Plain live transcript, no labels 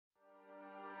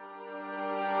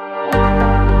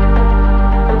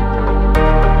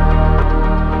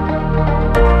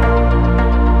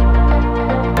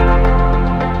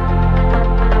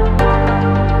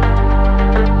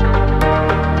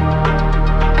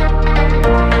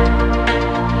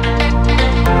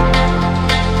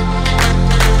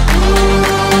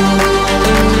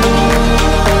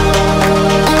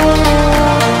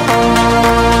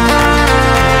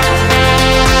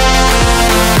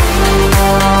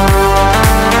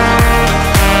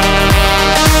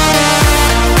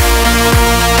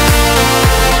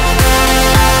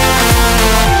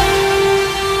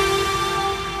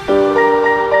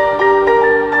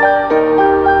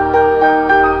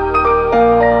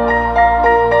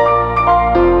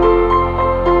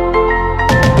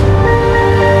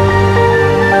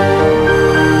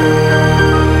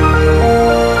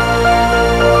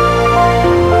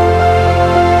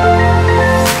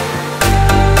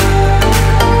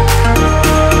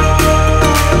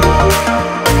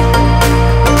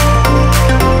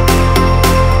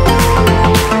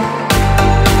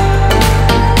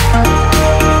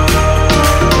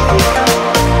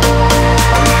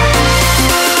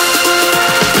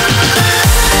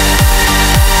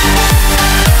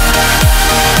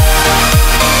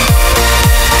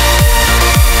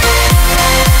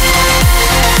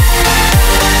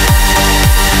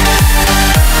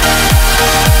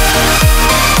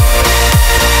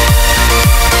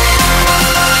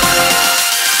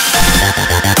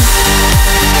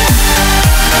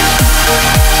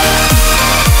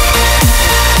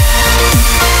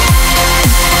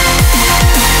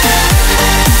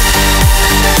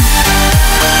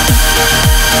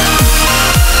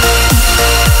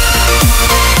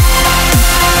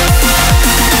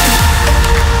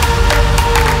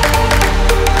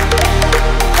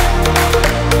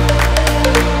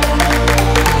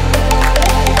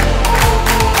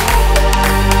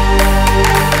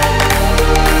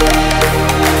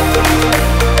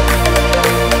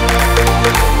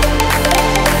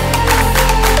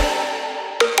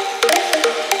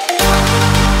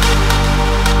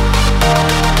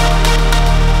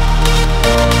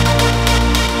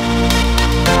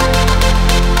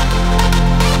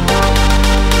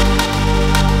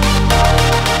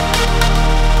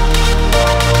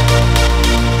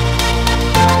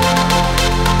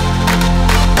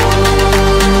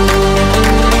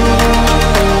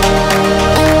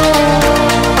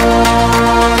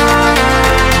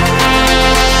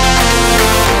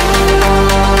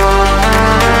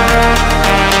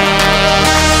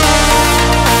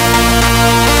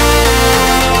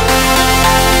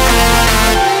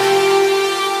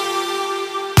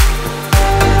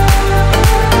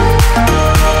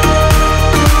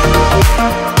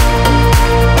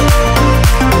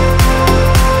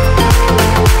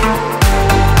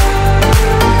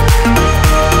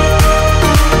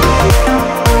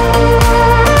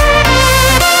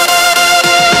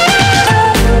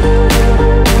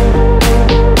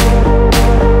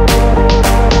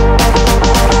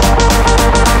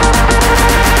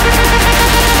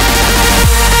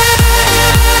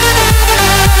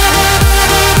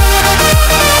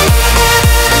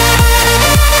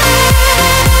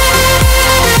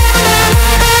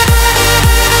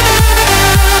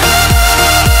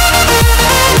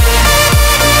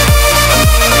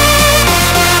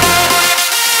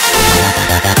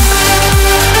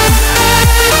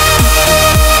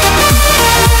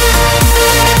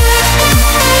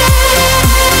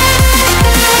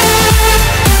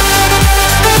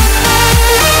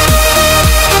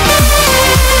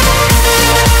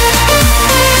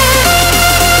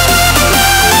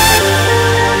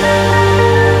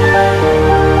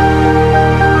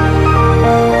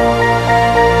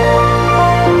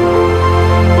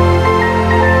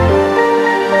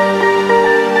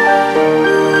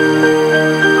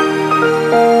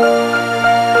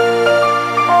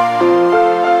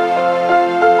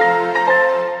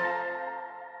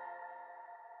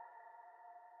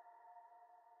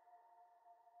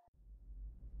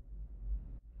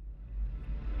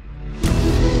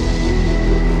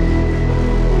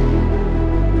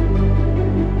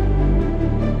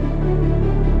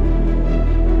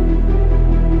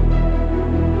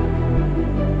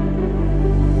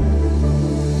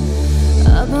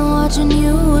been watching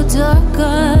you with dark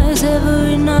eyes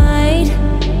every night,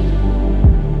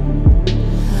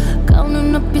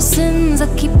 counting up your sins. I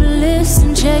keep a list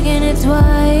and checking it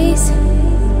twice.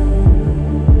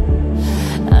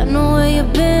 I know where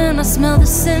you've been, I smell the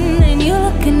sin, and you're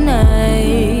looking nice.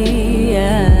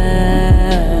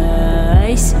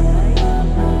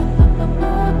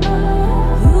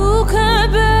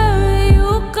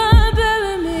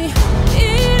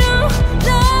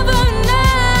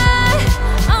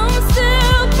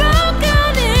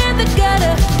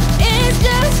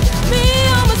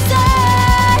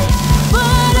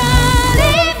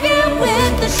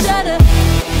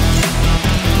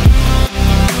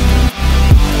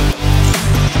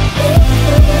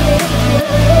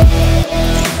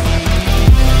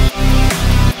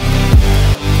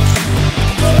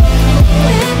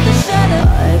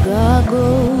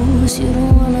 You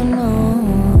don't wanna know.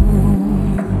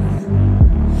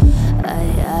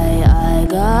 I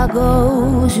got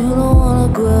goals you don't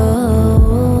wanna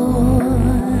grow.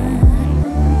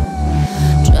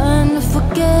 Trying to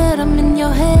forget, I'm in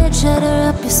your head, shatter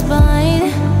up your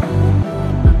spine.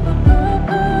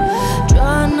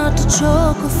 Try not to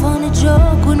choke, a funny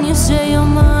joke when you say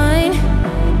you're mine.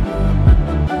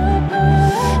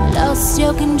 Lost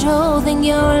your control, think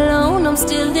you're alone, I'm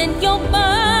still in your mind.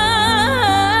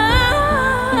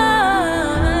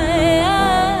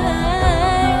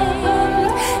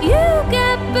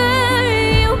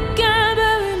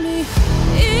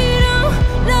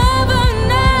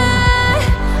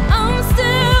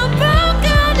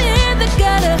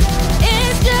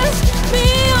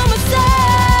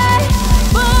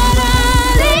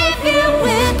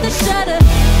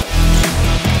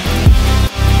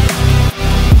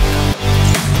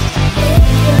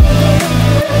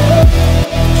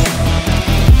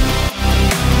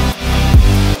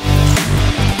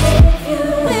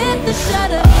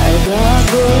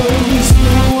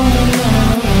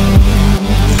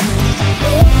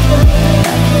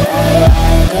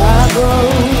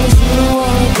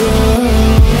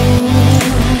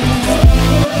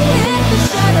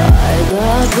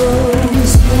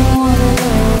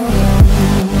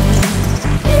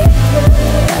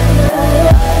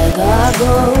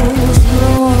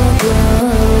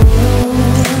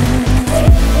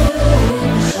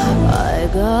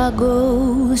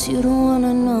 You don't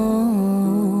wanna know.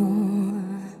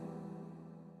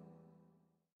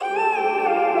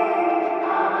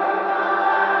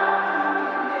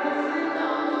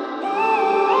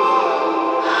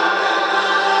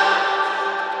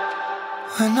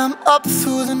 When I'm up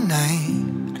through the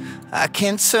night, I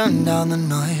can't turn down the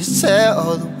noise, tear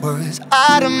all the worries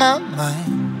out of my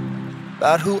mind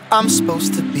about who I'm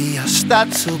supposed to be. I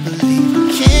start to believe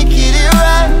I can't get it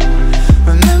right.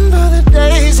 Remember the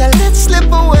days I let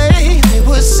slip away, they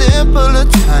were simpler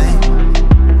times.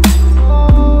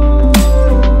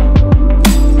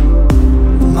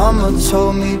 Mama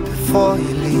told me before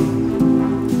you leave,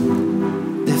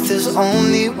 if there's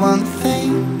only one thing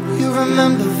you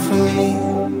remember from me,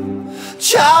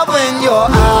 child, when you're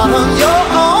out on your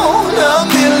own, a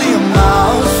million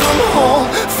miles from home,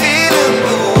 feeling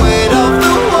the weight of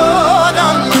the world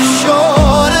on your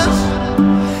shoulders,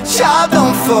 child,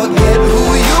 don't forget who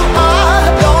you are,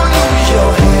 don't lose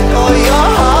your head or your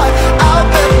heart. I'll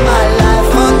bet my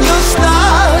life on your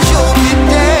stars, you'll be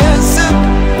dancing,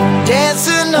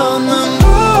 dancing on the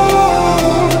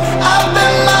moon. I'll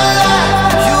bet my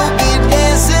life, you'll be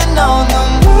dancing on the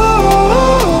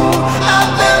moon. I'll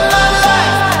bet my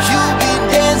life, you'll be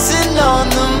dancing on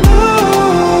the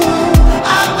moon.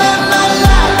 I'll bet my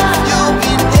life, you'll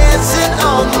be dancing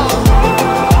on the moon.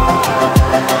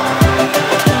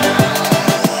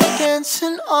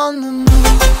 Dancing on the moon.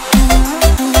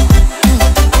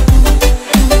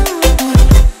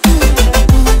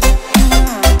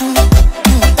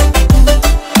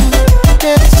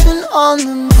 Dancing on the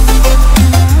moon.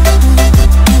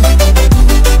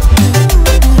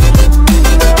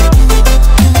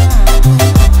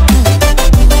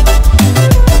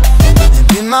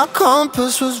 Maybe my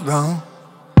compass was wrong,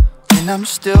 and I'm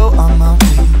still on my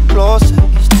way closer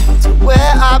each day to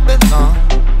where I belong.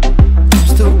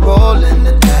 Still rolling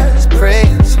the dice,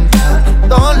 praying sometimes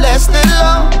don't last it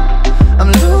long.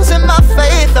 I'm losing my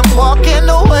faith, I'm walking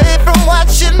away from what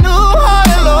you knew all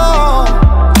along.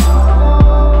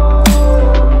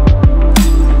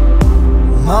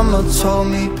 Mama told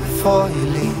me before you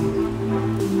leave,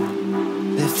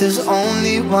 if there's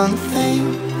only one thing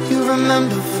you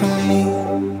remember from me,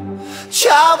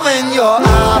 child, when you're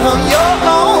out on your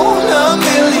own, a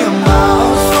million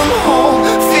miles from home,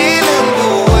 feeling the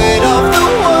weight of the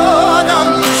world on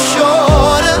your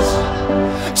shoulders,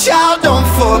 child, don't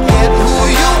forget who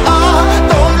you are,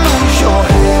 don't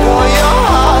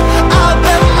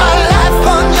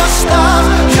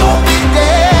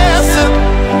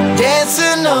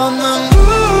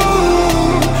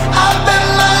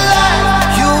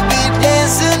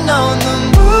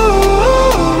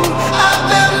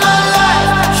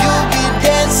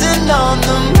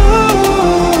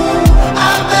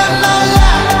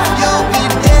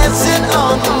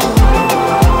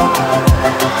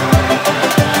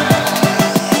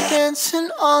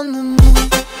on the moon,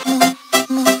 moon,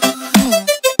 moon, moon.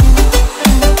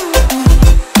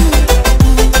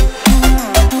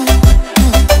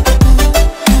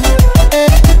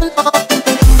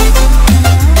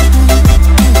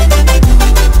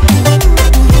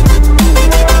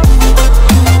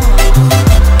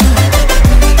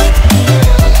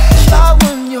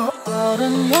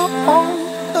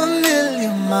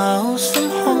 Miles from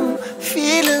home,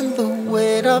 feeling the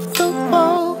weight of the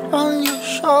world on your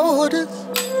shoulders.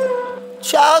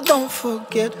 Child, don't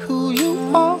forget who you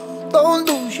are. Don't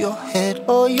lose your head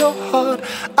or your heart.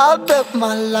 I'll bet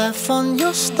my life on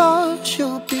your stars.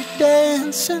 You'll be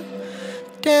dancing,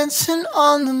 dancing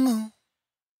on the moon.